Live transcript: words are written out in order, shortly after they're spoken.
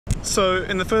So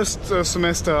in the first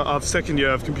semester of second year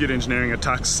of computer engineering at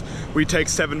Tuks, we take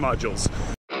 7 modules.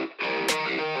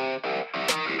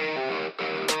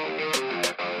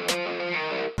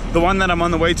 The one that I'm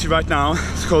on the way to right now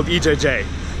is called EJJ.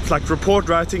 It's like report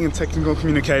writing and technical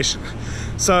communication.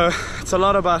 So it's a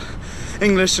lot about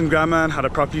English and grammar and how to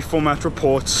properly format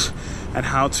reports and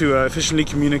how to efficiently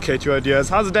communicate your ideas.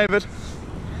 How's it, David?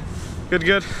 Good,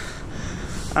 good.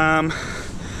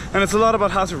 And it's a lot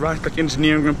about how to write like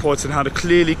engineering reports and how to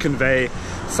clearly convey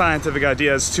scientific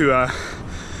ideas to a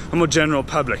more general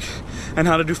public, and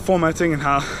how to do formatting and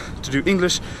how to do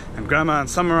English and grammar and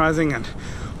summarizing and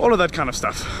all of that kind of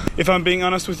stuff. If I'm being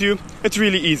honest with you, it's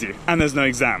really easy and there's no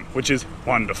exam, which is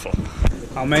wonderful.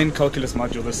 Our main calculus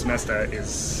module this semester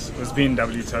was being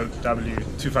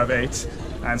W258,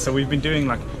 and so we've been doing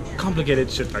like complicated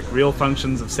shit like real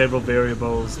functions of several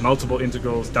variables, multiple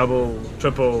integrals, double,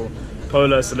 triple,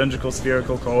 polar, cylindrical,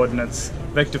 spherical coordinates,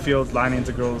 vector field, line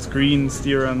integrals, Green's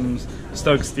theorems,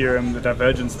 Stokes theorem, the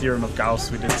divergence theorem of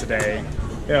Gauss we did today.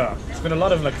 Yeah, it's been a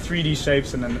lot of like 3D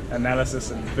shapes and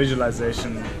analysis and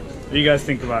visualization. What do you guys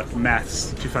think about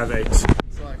maths 258?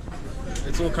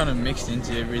 It's all kind of mixed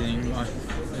into everything. Like,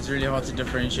 it's really hard to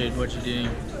differentiate what you're doing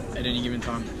at any given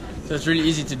time. So it's really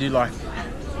easy to do like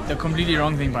the completely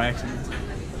wrong thing by accident.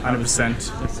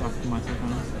 100%. That's like my take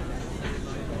on it.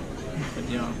 But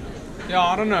yeah. Yeah,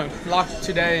 I don't know. Like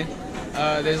today,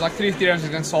 there's like 3 theorems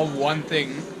that can solve one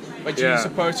thing, but you're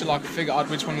supposed to like figure out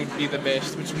which one would be the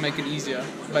best, which would make it easier.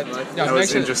 But yeah, that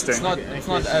was interesting. It's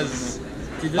not as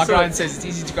like Ryan says, it's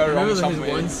easy to go wrong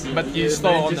somewhere, but you're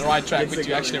still on the right track, but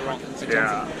you're actually wrong.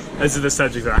 Yeah, this is the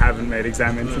subject that I haven't made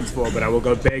exam entrance for, but I will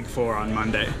go beg for on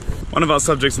Monday. One of our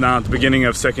subjects now at the beginning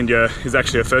of second year is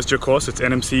actually a first year course. It's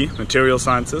NMC, Material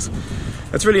Sciences.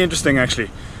 It's really interesting actually.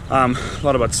 A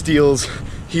lot about steels,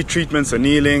 heat treatments,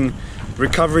 annealing,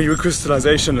 recovery,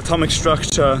 recrystallization, atomic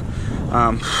structure,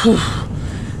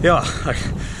 like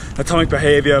atomic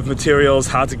behavior of materials,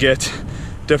 how to get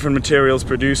different materials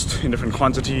produced in different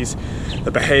quantities,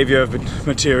 the behavior of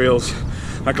materials,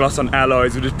 like lots on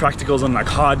alloys. We did practicals on like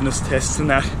hardness tests and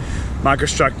that,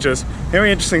 microstructures,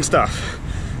 very interesting stuff.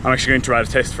 I'm actually going to write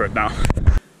a test for it now.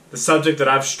 The subject that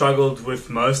I've struggled with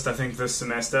most, I think, this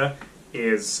semester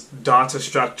is data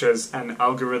structures and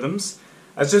algorithms.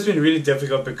 It's just been really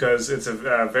difficult because it's a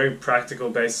very practical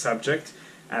based subject,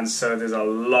 and so there's a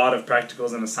lot of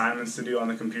practicals and assignments to do on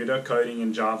the computer, coding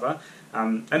in Java,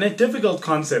 and they're difficult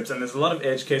concepts, and there's a lot of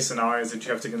edge case scenarios that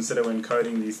you have to consider when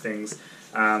coding these things.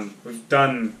 We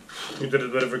did a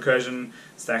bit of recursion,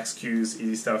 stacks, queues,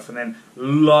 easy stuff, and then a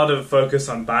lot of focus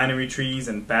on binary trees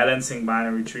and balancing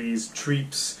binary trees,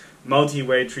 treeps,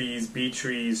 multi-way trees, B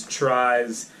trees,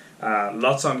 tries,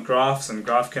 lots on graphs and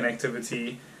graph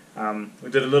connectivity. We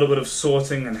did a little bit of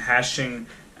sorting and hashing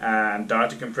and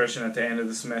data compression at the end of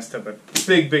the semester, but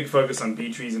big focus on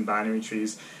B trees and binary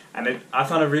trees. And I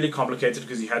found it really complicated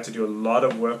because you had to do a lot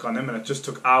of work on them, and it just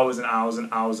took hours and hours and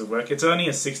hours of work. It's only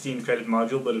a 16 credit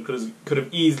module, but it could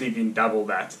have easily been double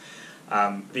that,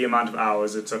 the amount of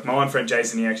hours it took. My one friend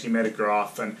Jason, he actually made a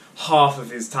graph, and half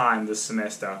of his time this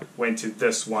semester went to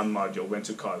this one module, went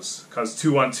to COS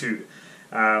 212.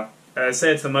 I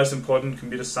say it's the most important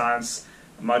computer science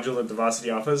module that the varsity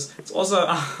offers. It's also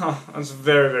it's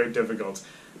very difficult.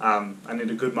 I need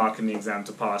a good mark in the exam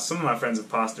to pass. Some of my friends have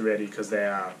passed already because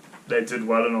they did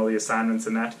well in all the assignments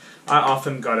and that. I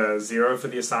often got a 0 for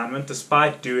the assignment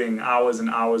despite doing hours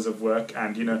and hours of work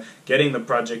and getting the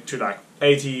project to like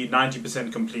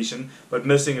 80-90% completion, but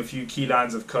missing a few key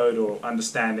lines of code or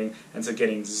understanding, and so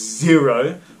getting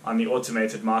 0 on the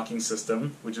automated marking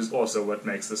system, which is also what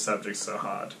makes the subject so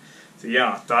hard. So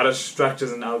yeah, data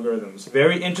structures and algorithms.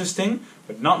 Very interesting,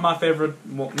 but not my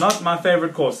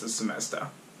favorite course this semester.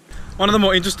 One of the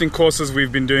more interesting courses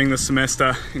we've been doing this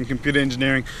semester in computer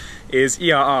engineering is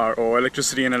ERR, or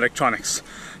electricity and electronics.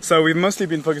 So we've mostly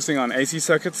been focusing on AC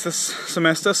circuits this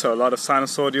semester, so a lot of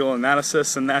sinusoidal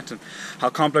analysis and that, and how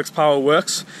complex power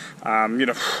works,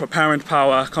 apparent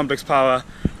power, complex power,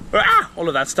 all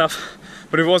of that stuff.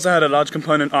 But we've also had a large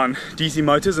component on DC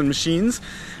motors and machines,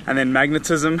 and then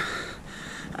magnetism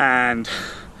and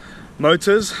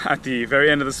motors at the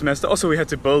very end of the semester. Also, we had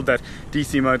to build that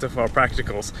DC motor for our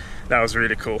practicals. That was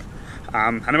really cool.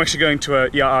 And I'm actually going to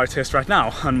an ERR test right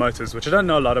now on motors, which I don't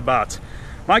know a lot about.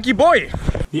 Mikey boy!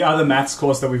 The other maths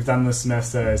course that we've done this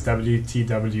semester is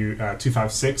WTW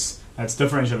 256. That's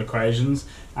differential equations.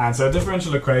 And so a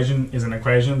differential equation is an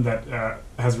equation that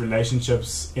has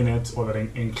relationships in it, or that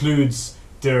includes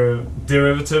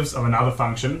derivatives of another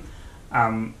function,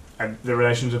 and the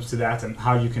relationships to that, and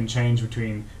how you can change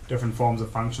between different forms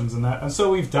of functions and that. And so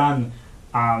we've done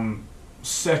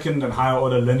second and higher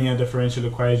order linear differential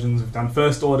equations. We've done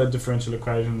first order differential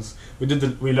equations. We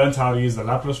learned how to use the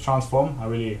Laplace transform. I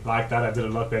really like that. I did a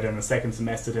lot better in the second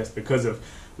semester test because of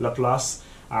Laplace.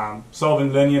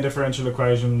 Solving linear differential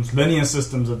equations, linear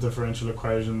systems of differential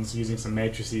equations, using some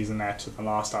matrices and that the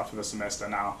last half of the semester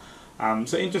now.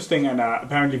 So interesting and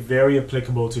apparently very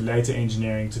applicable to later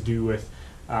engineering to do with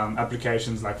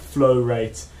applications like flow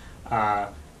rate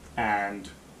and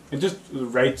just the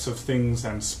rates of things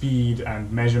and speed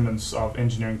and measurements of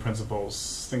engineering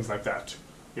principles, things like that.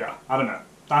 Yeah, I don't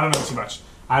know too much.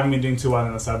 I haven't been doing too well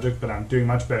in the subject, but I'm doing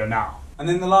much better now. And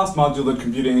then the last module that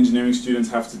computer engineering students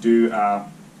have to do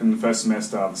in the first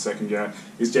semester of the second year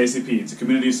is JCP. It's a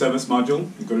community service module.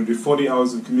 You've got to do 40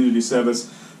 hours of community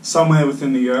service somewhere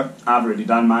within the year. I've already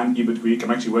done mine, EBIT week.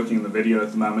 I'm actually working on the video at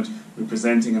the moment. We're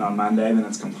presenting it on Monday, then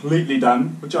it's completely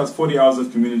done, which is 40 hours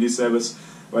of community service,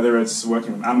 whether it's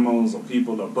working with animals or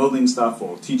people or building stuff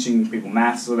or teaching people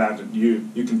maths or that. You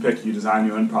can pick, you design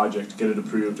your own project, get it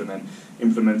approved and then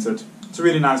implement it. It's a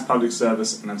really nice public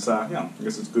service, and it's, yeah, I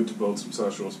guess it's good to build some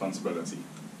social responsibility.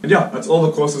 And yeah, that's all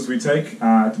the courses we take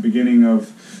at the beginning of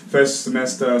first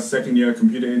semester, second year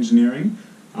computer engineering.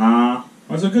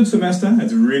 It was a good semester.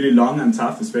 It's really long and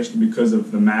tough, especially because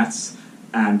of the maths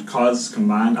and cos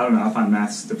combined. I don't know, I find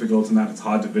maths difficult and that it's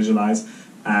hard to visualize,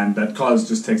 and that cos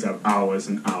just takes up hours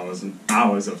and hours and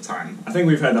hours of time. I think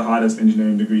we've had the hardest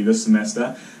engineering degree this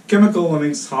semester. Chemical, I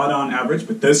think, is harder on average,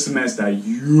 but this semester,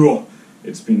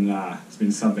 it's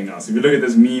been something else. If you look at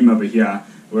this meme over here,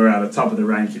 we're at the top of the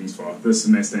rankings for this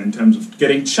semester in terms of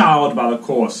getting chowed by the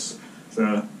course.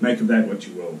 So make of that what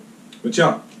you will. But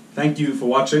yeah, thank you for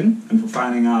watching and for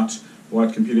finding out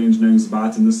what computer engineering is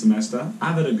about in this semester.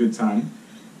 I've had a good time,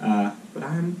 but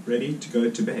I'm ready to go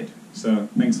to bed. So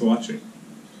thanks for watching.